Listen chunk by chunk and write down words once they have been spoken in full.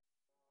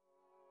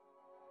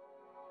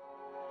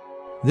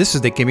This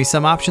is the Gimme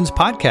Some Options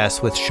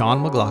podcast with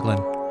Sean McLaughlin.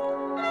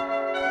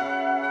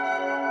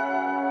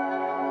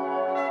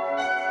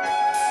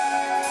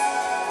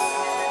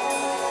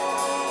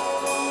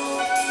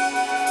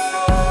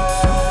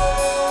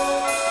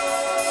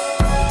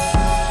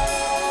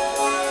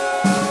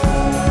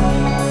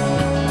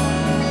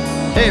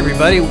 Hey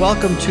everybody,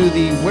 welcome to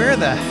the Where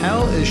the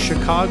Hell is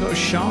Chicago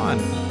Sean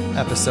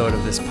episode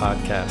of this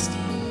podcast.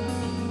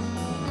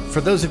 For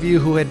those of you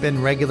who had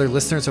been regular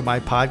listeners of my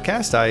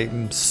podcast,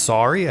 I'm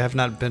sorry I have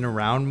not been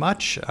around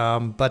much,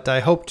 but I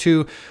hope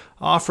to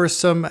offer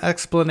some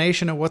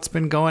explanation of what's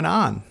been going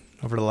on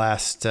over the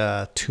last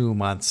 2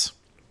 months.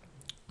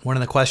 One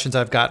of the questions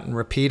I've gotten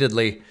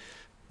repeatedly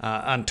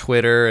on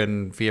Twitter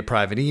and via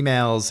private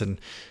emails and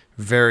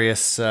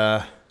various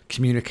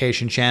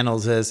communication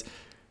channels is,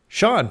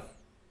 Sean,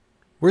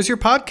 where's your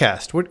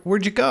podcast?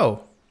 Where'd you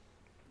go?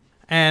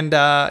 And,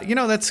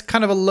 that's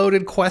kind of a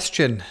loaded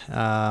question.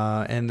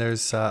 And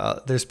there's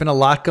been a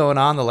lot going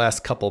on the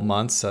last couple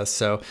months.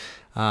 So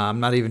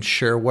I'm not even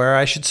sure where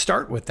I should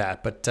start with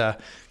that. But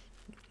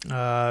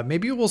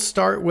maybe we'll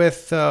start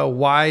with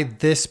why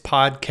this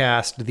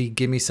podcast, the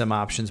Gimme Some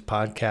Options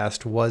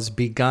podcast, was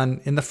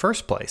begun in the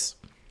first place.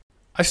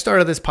 I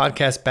started this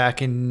podcast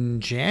back in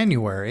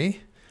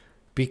January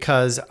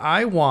because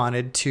I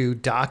wanted to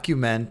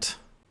document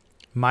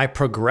my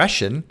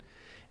progression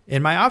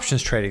in my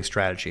options trading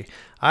strategy.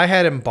 I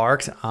had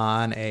embarked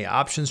on a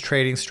options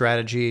trading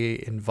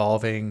strategy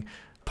involving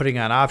putting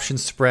on option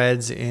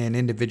spreads in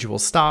individual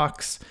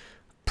stocks,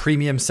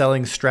 premium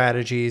selling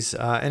strategies,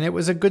 and it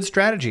was a good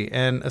strategy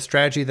and a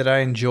strategy that I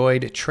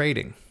enjoyed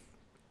trading.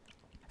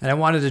 And I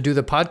wanted to do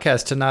the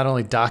podcast to not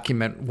only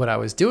document what I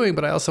was doing,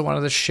 but I also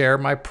wanted to share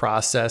my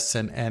process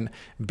and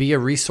be a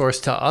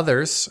resource to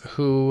others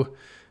who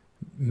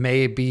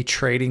may be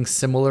trading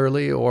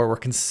similarly or were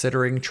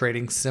considering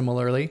trading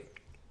similarly.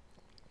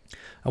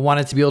 I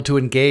wanted to be able to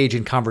engage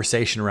in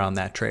conversation around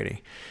that trading.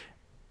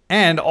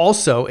 And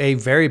also a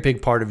very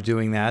big part of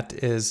doing that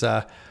is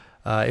it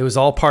was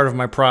all part of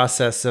my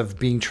process of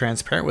being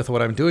transparent with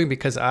what I'm doing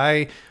because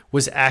I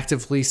was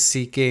actively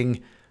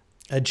seeking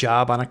a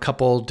job on a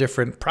couple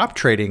different prop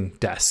trading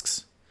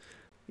desks.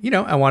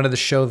 I wanted to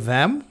show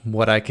them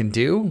what I can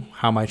do,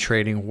 how my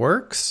trading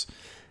works.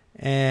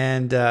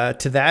 And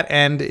to that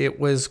end,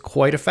 it was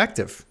quite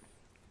effective.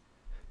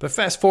 But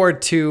fast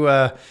forward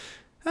to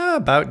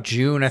about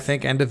June, I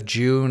think, end of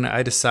June,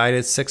 I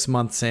decided 6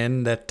 months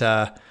in that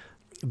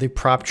the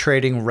prop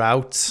trading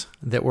routes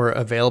that were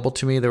available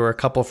to me, there were a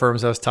couple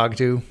firms I was talking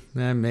to.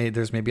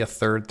 There's maybe a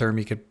third firm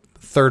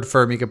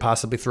you could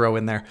possibly throw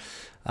in there.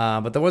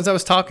 But the ones I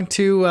was talking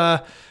to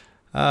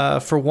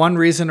for one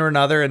reason or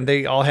another, and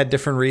they all had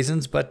different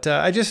reasons, but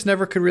I just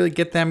never could really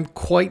get them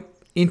quite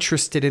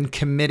interested in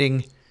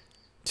committing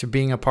to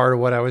being a part of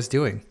what I was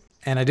doing.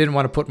 And I didn't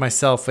want to put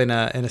myself in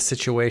a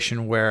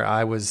situation where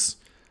I was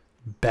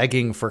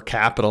begging for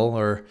capital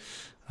or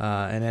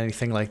and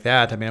anything like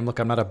that. I mean,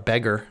 I'm not a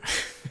beggar.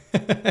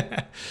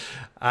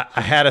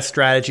 I had a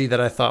strategy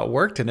that I thought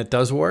worked, and it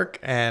does work.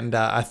 And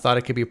I thought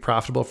it could be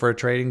profitable for a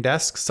trading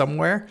desk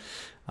somewhere.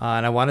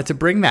 And I wanted to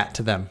bring that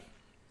to them.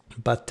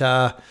 But,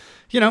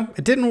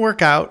 it didn't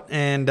work out.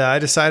 And I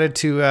decided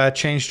to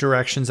change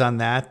directions on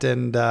that.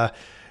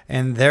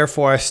 And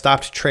therefore, I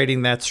stopped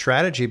trading that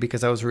strategy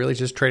because I was really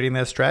just trading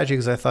that strategy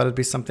because I thought it'd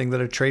be something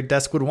that a trade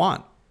desk would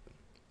want.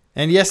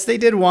 And yes, they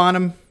did want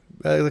them.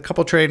 The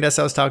couple trading desks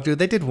I was talking to,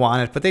 they did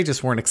want it, but they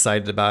just weren't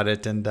excited about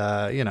it. And,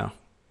 I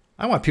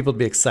want people to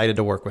be excited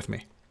to work with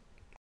me.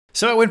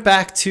 So I went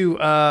back to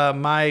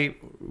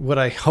what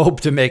I hope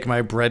to make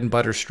my bread and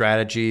butter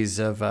strategies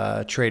of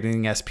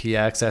trading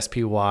SPX,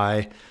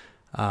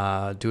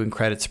 SPY, doing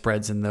credit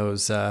spreads in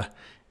those on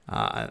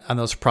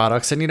those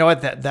products. And you know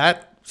what?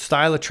 That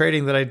style of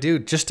trading that I do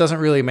just doesn't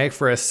really make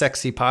for a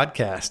sexy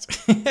podcast.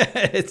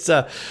 It's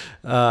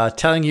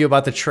telling you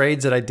about the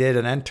trades that I did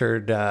and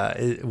entered.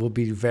 It will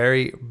be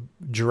very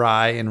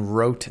dry and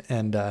rote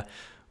and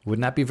would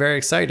not be very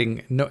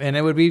exciting. No, and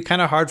it would be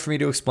kind of hard for me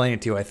to explain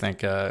it to you, I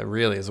think,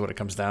 really is what it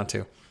comes down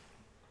to.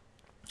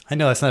 I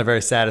know that's not a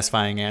very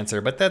satisfying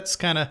answer, but that's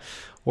kind of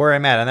where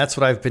I'm at. And that's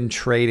what I've been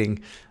trading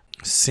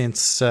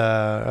since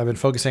I've been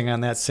focusing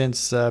on that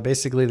since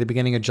basically the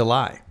beginning of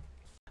July.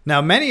 Now,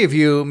 many of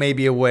you may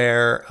be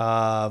aware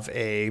of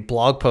a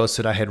blog post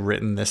that I had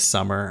written this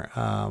summer,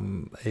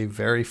 a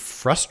very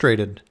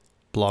frustrated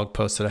blog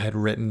post that I had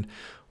written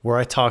where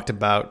I talked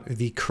about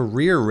the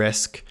career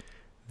risk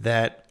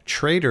that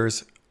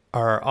traders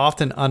are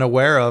often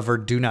unaware of or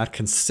do not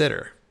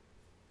consider.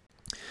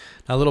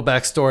 Now, a little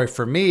backstory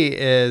for me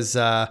is,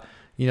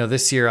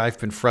 this year I've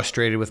been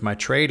frustrated with my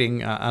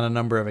trading on a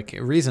number of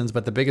reasons,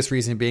 but the biggest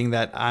reason being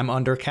that I'm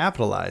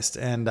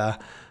undercapitalized. And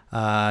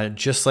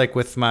just like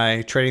with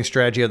my trading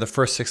strategy of the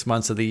first 6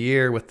 months of the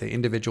year with the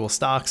individual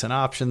stocks and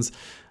options,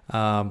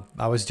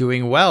 I was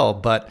doing well.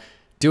 But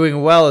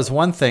doing well is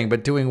one thing,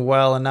 but doing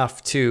well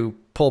enough to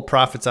pull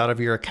profits out of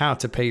your account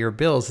to pay your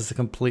bills is a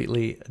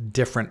completely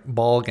different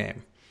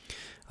ballgame.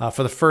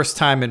 For the first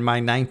time in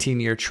my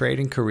 19-year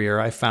trading career,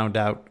 I found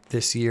out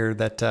this year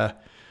that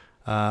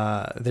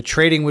the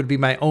trading would be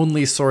my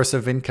only source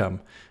of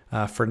income.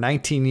 For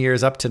 19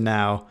 years up to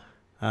now,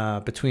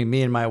 between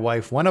me and my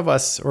wife, one of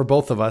us or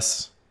both of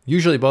us,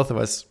 usually both of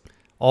us,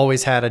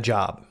 always had a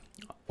job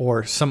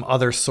or some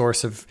other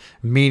source of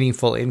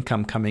meaningful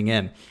income coming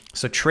in.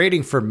 So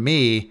trading for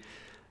me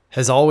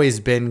has always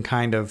been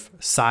kind of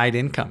side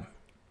income.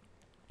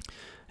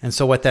 And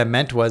so what that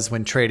meant was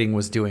when trading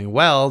was doing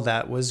well,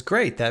 that was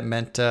great. That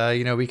meant,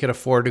 we could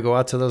afford to go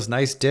out to those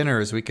nice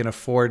dinners. We can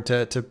afford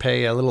to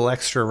pay a little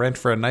extra rent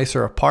for a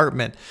nicer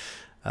apartment.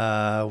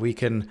 We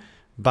can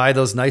buy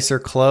those nicer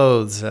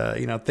clothes,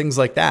 things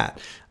like that.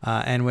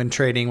 And when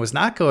trading was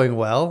not going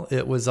well,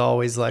 it was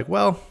always like,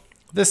 well,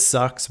 this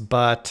sucks,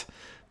 but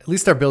at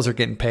least our bills are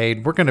getting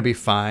paid. We're going to be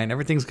fine.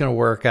 Everything's going to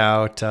work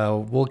out.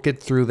 We'll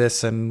get through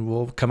this and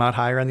we'll come out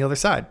higher on the other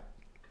side.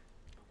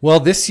 Well,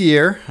 this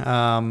year,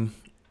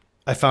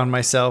 I found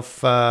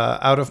myself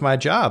out of my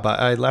job.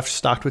 I left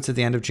Stocktwits at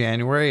the end of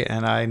January,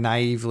 and I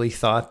naively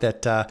thought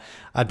that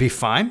I'd be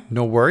fine.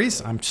 No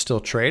worries. I'm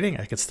still trading.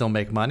 I could still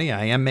make money.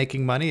 I am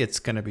making money. It's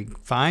going to be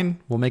fine.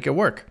 We'll make it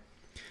work.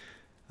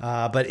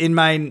 But in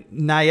my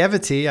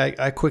naivety,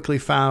 I quickly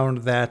found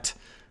that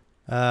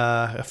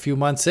a few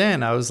months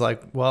in, I was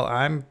like, well,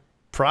 I'm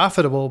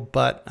profitable,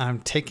 but I'm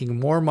taking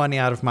more money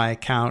out of my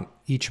account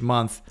each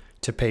month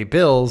to pay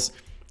bills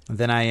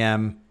than I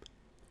am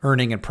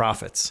earning in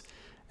profits.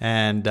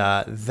 And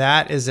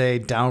that is a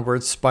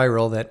downward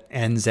spiral that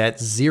ends at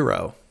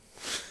zero,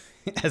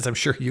 as I'm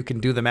sure you can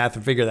do the math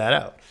and figure that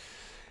out.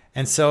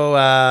 And so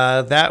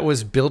that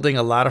was building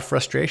a lot of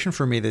frustration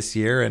for me this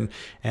year.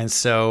 And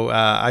so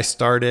I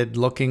started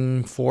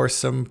looking for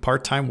some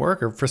part-time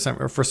work or for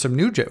some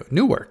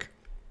new work.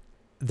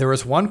 There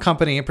was one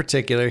company in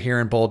particular here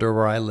in Boulder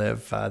where I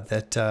live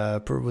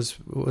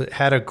that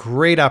had a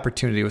great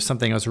opportunity. It was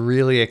something I was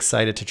really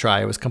excited to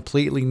try. It was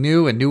completely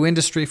new, a new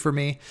industry for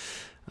me.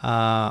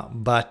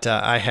 But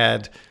I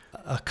had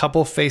a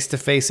couple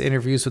face-to-face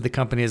interviews with the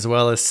company as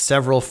well as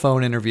several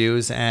phone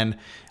interviews. And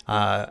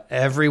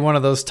every one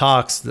of those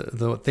talks,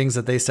 the things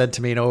that they said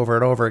to me over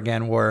and over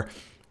again were,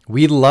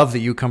 we love that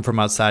you come from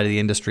outside of the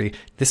industry.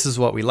 This is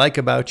what we like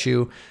about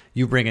you.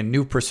 You bring a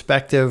new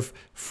perspective,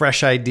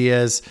 fresh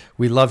ideas.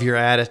 We love your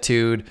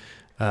attitude.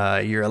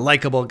 You're a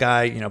likable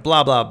guy,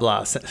 blah, blah,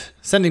 blah.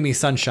 Sending me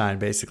sunshine,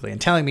 basically,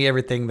 and telling me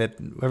everything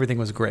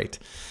was great.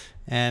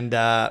 And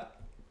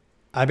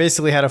I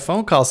basically had a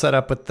phone call set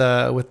up with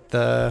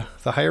the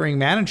hiring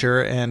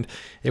manager, and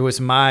it was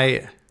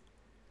my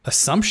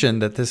assumption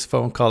that this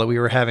phone call that we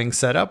were having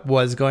set up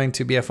was going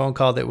to be a phone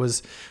call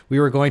we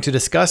were going to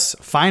discuss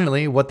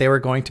finally what they were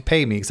going to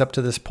pay me. Because up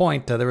to this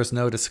point, there was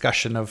no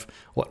discussion of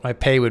what my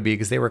pay would be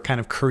because they were kind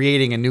of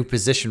creating a new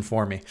position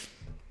for me.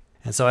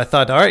 And so I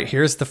thought, all right,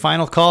 here's the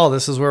final call.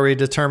 This is where we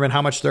determine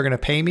how much they're going to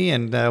pay me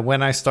and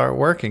when I start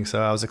working.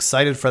 So I was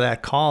excited for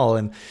that call,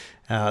 and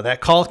that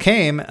call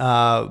came,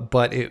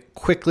 but it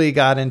quickly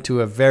got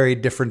into a very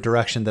different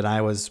direction than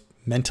I was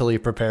mentally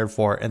prepared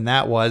for. And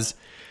that was,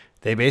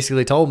 they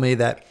basically told me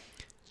that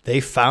they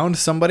found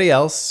somebody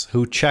else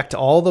who checked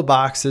all the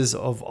boxes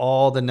of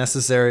all the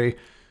necessary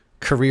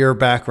career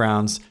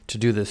backgrounds to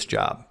do this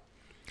job.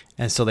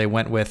 And so they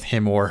went with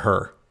him or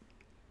her.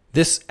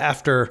 This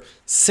after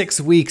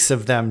 6 weeks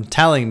of them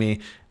telling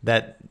me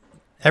that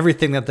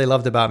everything that they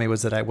loved about me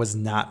was that I was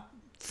not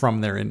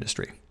from their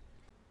industry.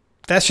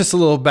 That's just a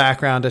little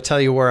background to tell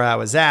you where I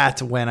was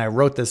at when I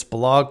wrote this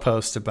blog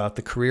post about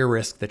the career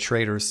risk that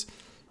traders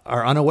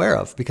are unaware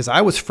of, because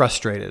I was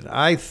frustrated.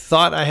 I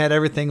thought I had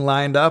everything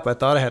lined up. I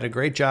thought I had a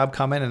great job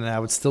coming and I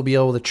would still be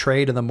able to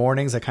trade in the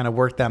mornings. I kind of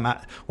worked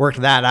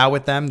that out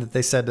with them, that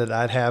they said that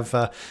I'd have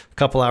a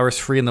couple hours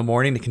free in the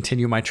morning to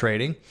continue my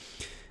trading.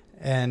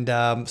 And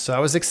so I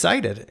was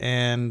excited.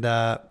 And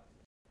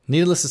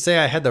needless to say,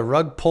 I had the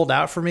rug pulled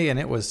out for me, and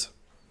it was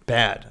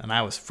bad. And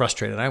I was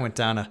frustrated. I went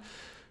down a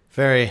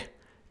very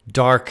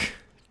dark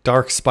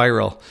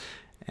spiral.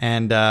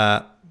 And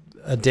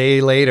a day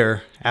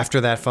later,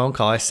 after that phone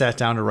call, I sat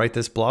down to write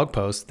this blog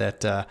post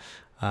that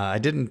I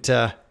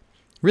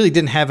really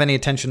didn't have any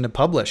intention to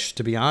publish,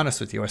 to be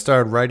honest with you. I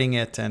started writing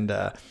it, and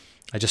I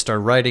just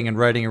started writing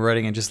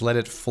and just let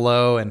it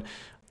flow. And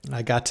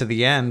I got to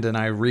the end and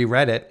I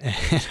reread it,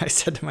 and I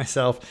said to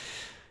myself,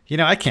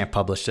 I can't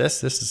publish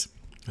this. This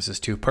is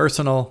too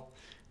personal.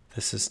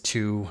 This is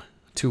too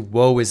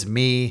woe is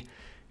me.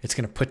 It's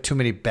going to put too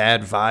many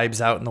bad vibes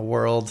out in the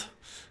world.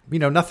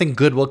 Nothing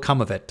good will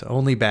come of it,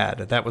 only bad.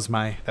 That was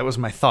my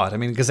thought.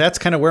 Because that's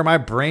kind of where my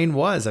brain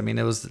was. I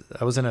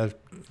was in a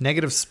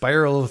negative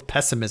spiral of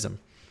pessimism.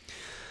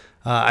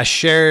 I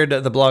shared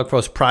the blog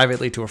post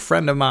privately to a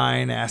friend of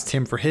mine, asked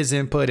him for his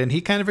input, and he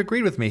kind of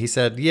agreed with me. He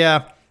said,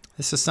 yeah,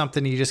 this is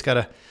something you just got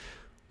to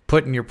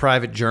put in your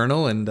private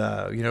journal and,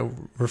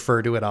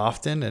 refer to it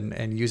often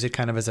and use it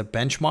kind of as a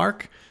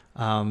benchmark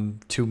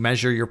to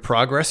measure your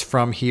progress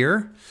from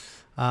here.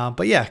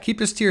 But yeah, keep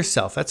this to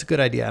yourself. That's a good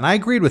idea. And I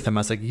agreed with him. I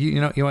was like, you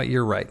know what,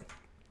 you're right.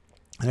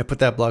 And I put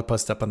that blog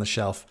post up on the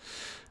shelf.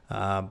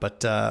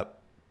 But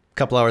A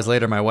couple hours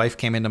later, my wife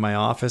came into my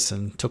office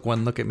and took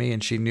one look at me,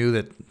 and she knew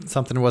that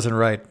something wasn't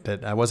right,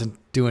 that I wasn't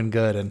doing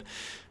good.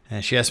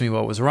 And she asked me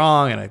what was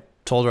wrong, and I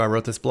told her I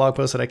wrote this blog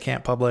post that I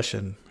can't publish,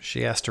 and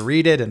she asked to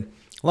read it. And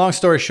long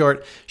story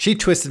short, she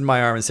twisted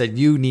my arm and said,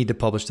 "You need to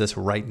publish this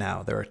right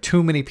now. There are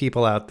too many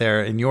people out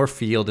there in your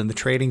field, in the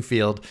trading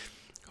field,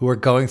 who are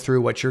going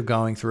through what you're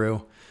going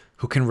through,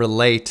 who can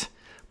relate,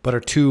 but are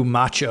too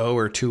macho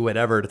or too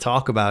whatever to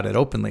talk about it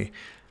openly.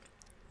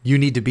 You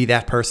need to be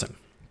that person."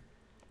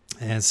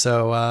 And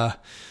so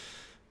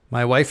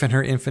my wife, in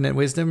her infinite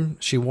wisdom,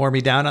 she wore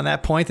me down on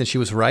that point, and she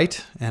was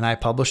right, and I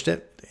published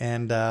it.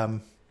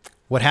 And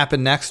what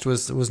happened next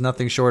was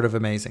nothing short of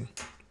amazing.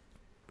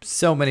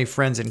 So many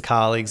friends and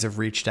colleagues have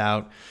reached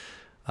out,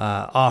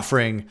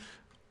 offering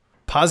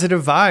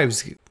positive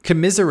vibes,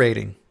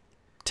 commiserating,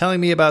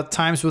 telling me about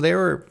times where they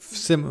were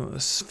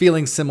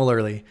feeling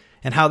similarly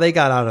and how they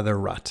got out of their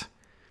rut.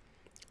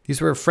 These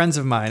were friends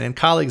of mine and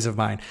colleagues of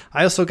mine.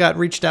 I also got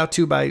reached out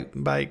to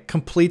by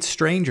complete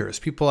strangers,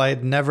 people I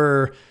had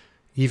never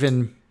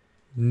even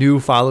knew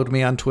followed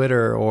me on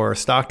Twitter or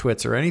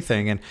StockTwits or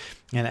anything. And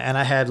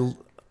I had,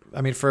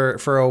 I mean,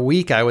 for a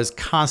week, I was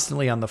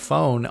constantly on the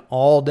phone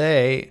all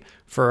day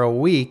for a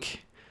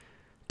week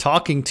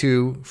talking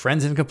to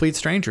friends and complete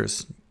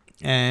strangers.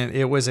 And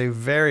it was a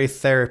very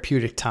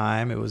therapeutic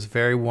time. It was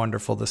very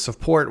wonderful. The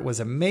support was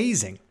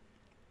amazing.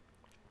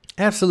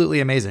 Absolutely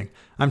amazing.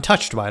 I'm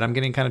touched by it. I'm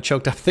getting kind of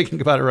choked up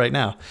thinking about it right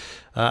now.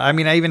 I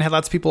even had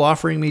lots of people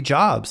offering me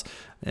jobs.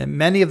 And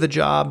many of the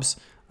jobs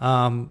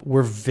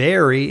were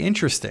very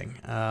interesting.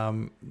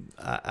 And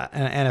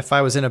if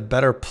I was in a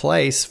better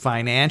place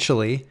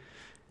financially,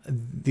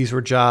 these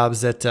were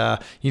jobs that,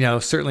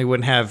 certainly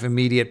wouldn't have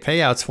immediate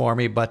payouts for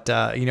me, but,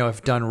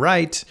 if done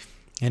right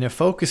and if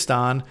focused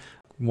on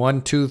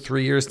 1, 2,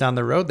 3 years down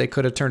the road, they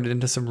could have turned it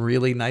into some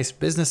really nice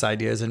business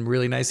ideas and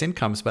really nice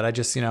incomes. But I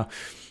just,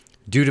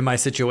 due to my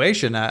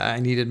situation, I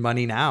needed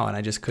money now, and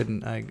I just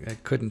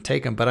couldn't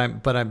take them.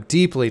 But I'm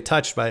deeply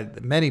touched by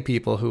many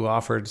people who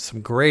offered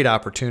some great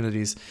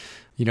opportunities,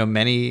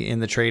 many in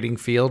the trading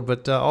field,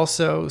 but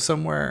also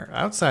somewhere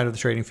outside of the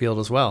trading field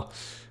as well.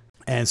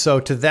 And so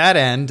to that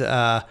end,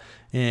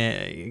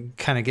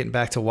 kind of getting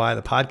back to why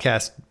the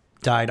podcast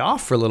died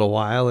off for a little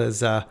while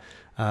is,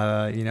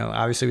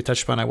 obviously we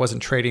touched upon I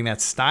wasn't trading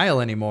that style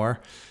anymore,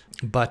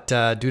 but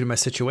due to my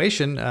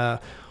situation,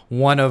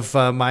 one of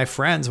my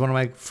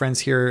friends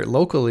here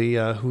locally,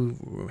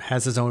 who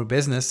has his own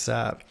business,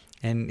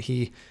 and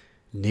he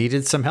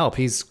needed some help.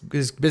 His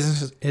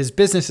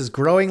business is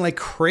growing like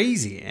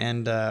crazy,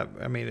 and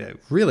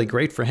really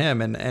great for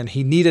him. And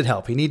he needed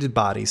help. He needed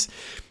bodies.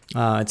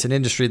 It's an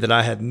industry that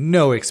I had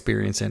no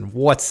experience in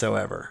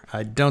whatsoever.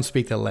 I don't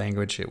speak the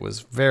language. It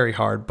was very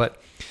hard,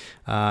 but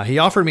he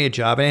offered me a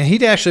job, and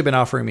he'd actually been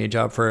offering me a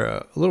job for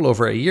a little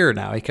over a year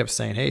now. He kept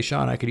saying, "Hey,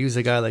 Sean, I could use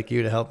a guy like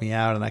you to help me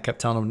out." And I kept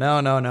telling him, no,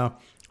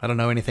 I don't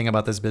know anything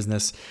about this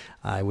business.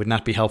 I would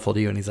not be helpful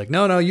to you. And he's like,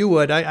 no, you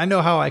would. I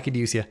know how I could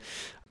use you.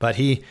 But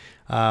he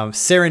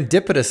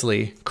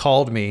serendipitously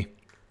called me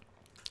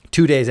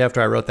 2 days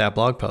after I wrote that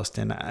blog post.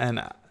 And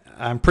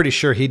I'm pretty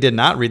sure he did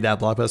not read that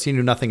blog post. He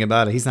knew nothing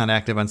about it. He's not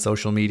active on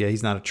social media.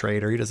 He's not a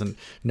trader. He doesn't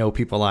know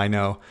people I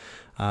know.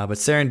 But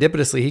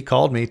serendipitously, he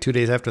called me 2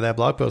 days after that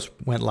blog post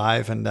went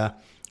live, and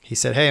he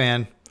said, "Hey,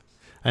 man,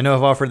 I know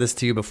I've offered this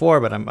to you before,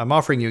 but I'm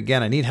offering you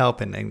again. I need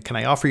help, and can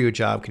I offer you a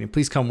job? Can you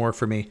please come work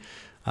for me?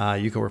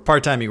 You can work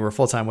part-time, you can work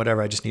full-time,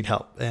 whatever. I just need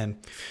help." And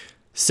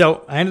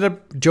so I ended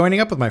up joining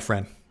up with my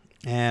friend,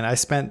 and I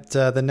spent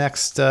the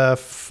next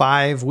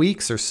 5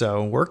 weeks or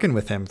so working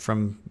with him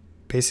from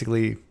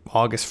basically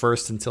August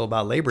 1st until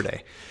about Labor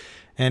Day.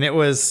 And it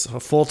was a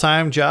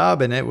full-time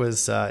job, and it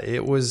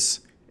was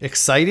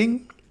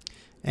exciting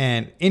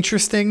and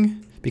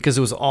interesting because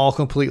it was all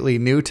completely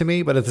new to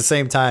me. But at the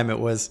same time, it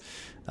was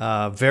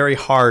very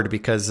hard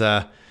because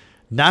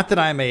not that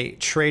I'm a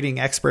trading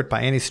expert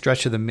by any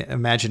stretch of the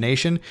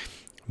imagination,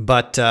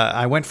 but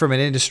I went from an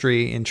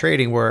industry in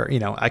trading where,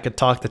 I could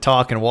talk the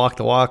talk and walk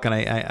the walk, and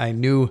I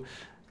knew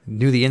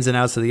the ins and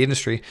outs of the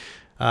industry,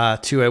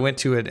 to I went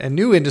to a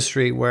new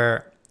industry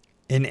where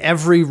in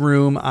every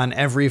room, on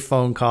every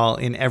phone call,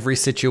 in every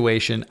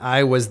situation,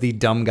 I was the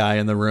dumb guy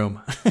in the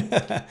room.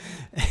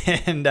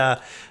 And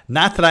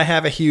not that I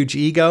have a huge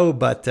ego,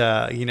 but,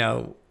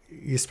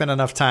 you spend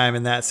enough time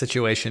in that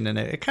situation and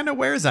it kind of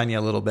wears on you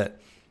a little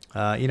bit.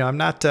 I'm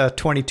not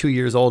 22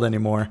 years old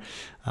anymore.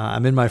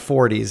 I'm in my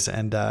 40s,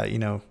 and,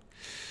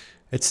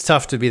 it's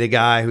tough to be the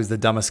guy who's the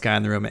dumbest guy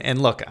in the room.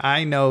 And look,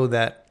 I know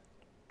that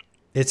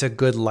it's a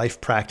good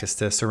life practice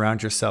to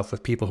surround yourself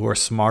with people who are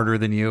smarter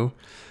than you,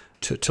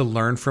 to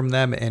learn from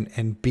them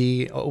and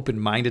be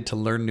open-minded to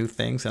learn new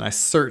things. And I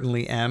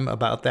certainly am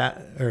about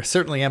that, or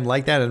certainly am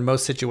like that in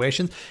most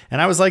situations.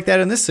 And I was like that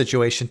in this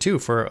situation too,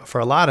 for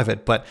a lot of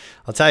it. But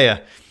I'll tell you,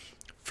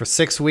 for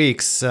 6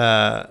 weeks,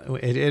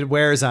 it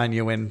wears on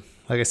you. And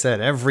like I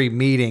said, every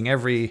meeting,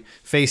 every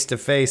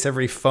face-to-face,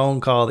 every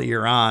phone call that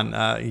you're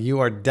on, you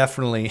are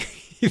definitely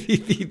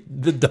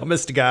the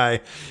dumbest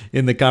guy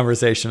in the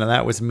conversation. And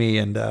that was me.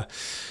 And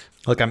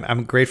look,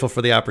 I'm grateful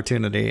for the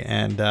opportunity,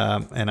 and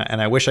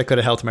I wish I could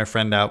have helped my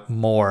friend out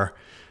more.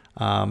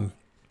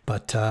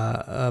 But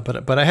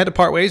I had to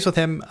part ways with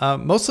him,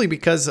 mostly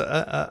because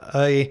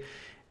a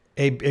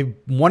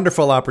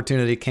wonderful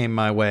opportunity came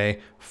my way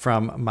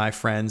from my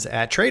friends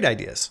at Trade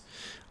Ideas.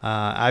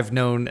 I've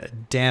known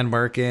Dan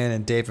Merkin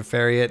and David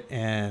Ferriet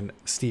and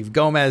Steve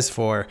Gomez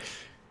for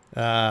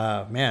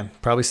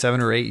probably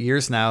 7 or 8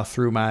 years now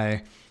through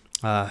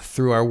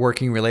our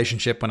working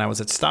relationship when I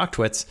was at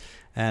StockTwits,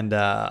 and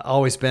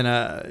always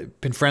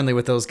been friendly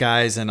with those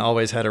guys and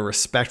always had a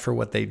respect for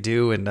what they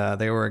do. And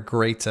they were a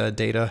great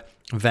data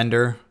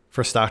vendor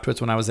for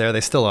StockTwits when I was there.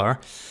 They still are.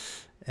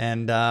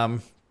 And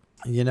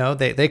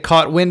they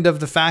caught wind of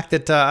the fact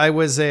that I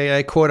was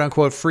a quote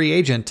unquote free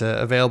agent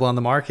available on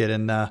the market,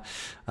 and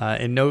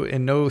in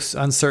no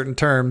uncertain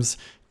terms,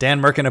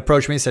 Dan Merkin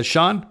approached me and said,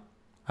 "Sean,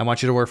 I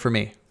want you to work for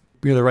me.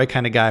 You're the right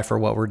kind of guy for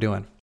what we're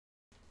doing."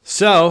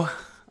 So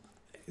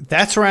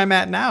that's where I'm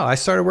at now. I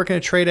started working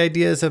at Trade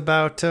Ideas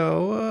about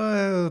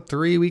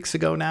 3 weeks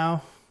ago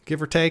now,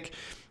 give or take.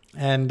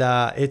 And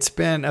it's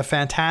been a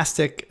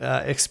fantastic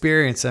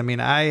experience. I mean,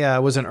 I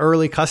was an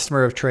early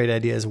customer of Trade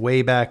Ideas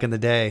way back in the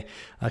day.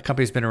 The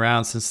company's been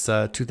around since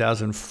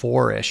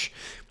 2004-ish.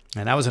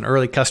 And I was an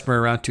early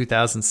customer around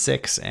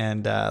 2006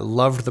 and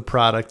loved the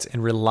product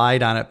and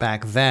relied on it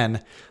back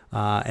then.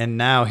 And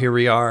now here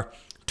we are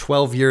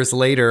 12 years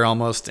later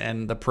almost,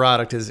 and the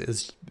product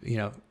is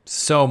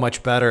so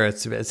much better.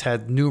 It's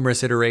had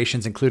numerous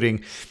iterations,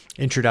 including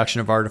introduction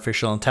of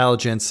artificial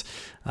intelligence,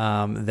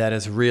 that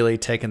has really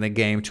taken the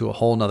game to a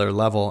whole nother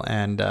level.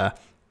 And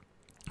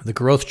the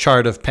growth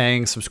chart of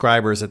paying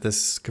subscribers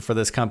for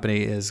this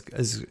company is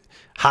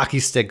hockey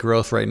stick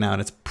growth right now, and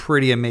it's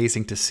pretty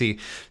amazing to see.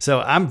 So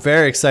I'm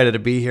very excited to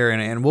be here,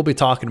 and we'll be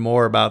talking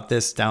more about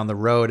this down the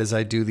road as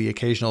I do the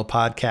occasional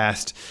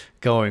podcast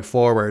going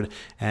forward.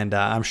 And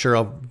I'm sure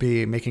I'll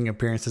be making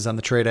appearances on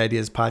the Trade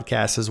Ideas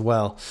podcast as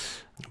well.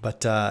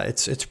 But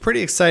it's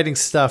pretty exciting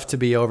stuff to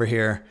be over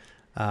here.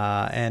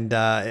 And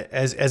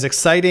as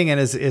exciting and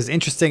as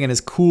interesting and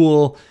as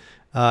cool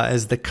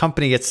as the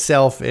company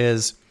itself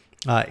is,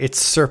 it's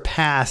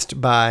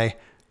surpassed by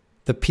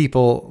the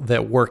people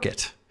that work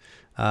it.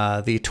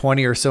 The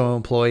 20 or so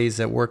employees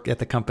that work at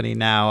the company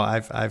now.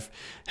 I've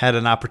had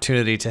an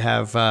opportunity to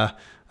have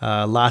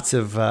lots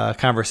of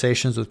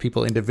conversations with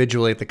people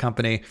individually at the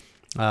company,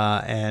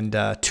 and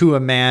to a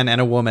man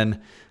and a woman.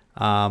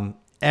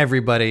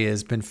 Everybody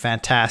has been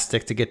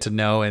fantastic to get to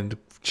know, and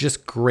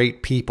just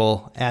great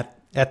people at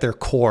their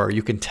core.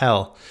 You can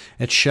tell.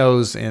 It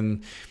shows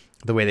in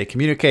the way they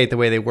communicate, the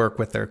way they work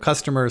with their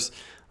customers,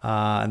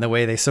 and the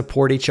way they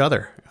support each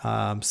other.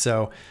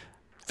 So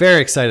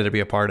very excited to be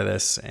a part of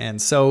this.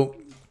 And so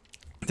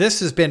this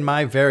has been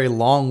my very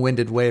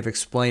long-winded way of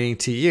explaining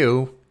to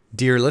you,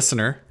 dear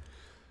listener,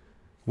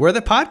 where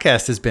the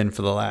podcast has been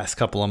for the last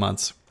couple of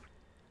months.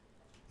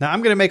 Now,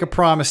 I'm going to make a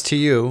promise to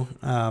you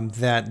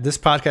that this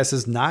podcast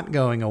is not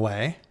going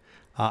away.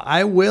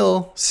 I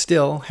will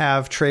still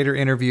have trader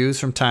interviews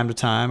from time to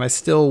time. I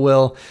still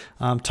will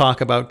talk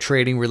about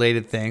trading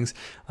related things.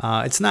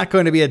 It's not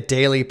going to be a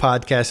daily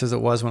podcast as it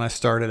was when I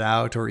started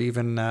out, or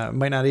even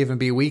might not even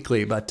be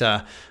weekly. But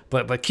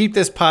keep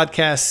this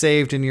podcast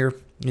saved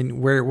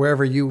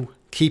wherever you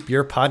keep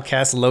your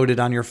podcast loaded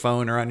on your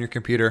phone or on your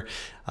computer,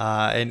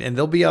 and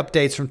there'll be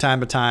updates from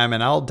time to time,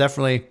 and I'll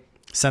definitely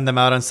send them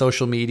out on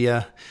social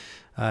media.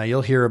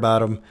 You'll hear about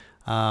them.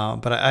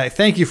 But I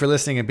thank you for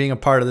listening and being a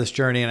part of this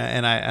journey,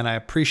 and I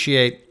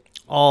appreciate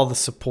all the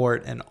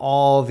support and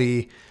all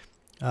the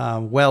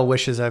well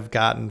wishes I've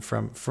gotten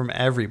from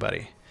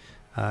everybody,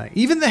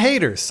 even the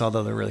haters,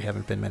 although there really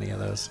haven't been many of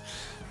those.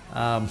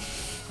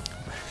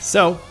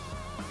 So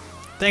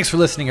thanks for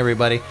listening,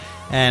 everybody,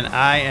 and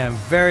I am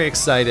very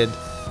excited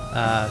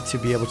to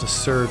be able to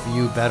serve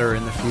you better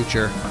in the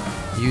future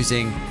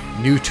using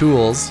new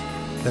tools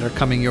that are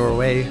coming your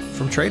way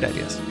from Trade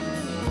Ideas.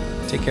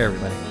 Take care,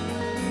 everybody.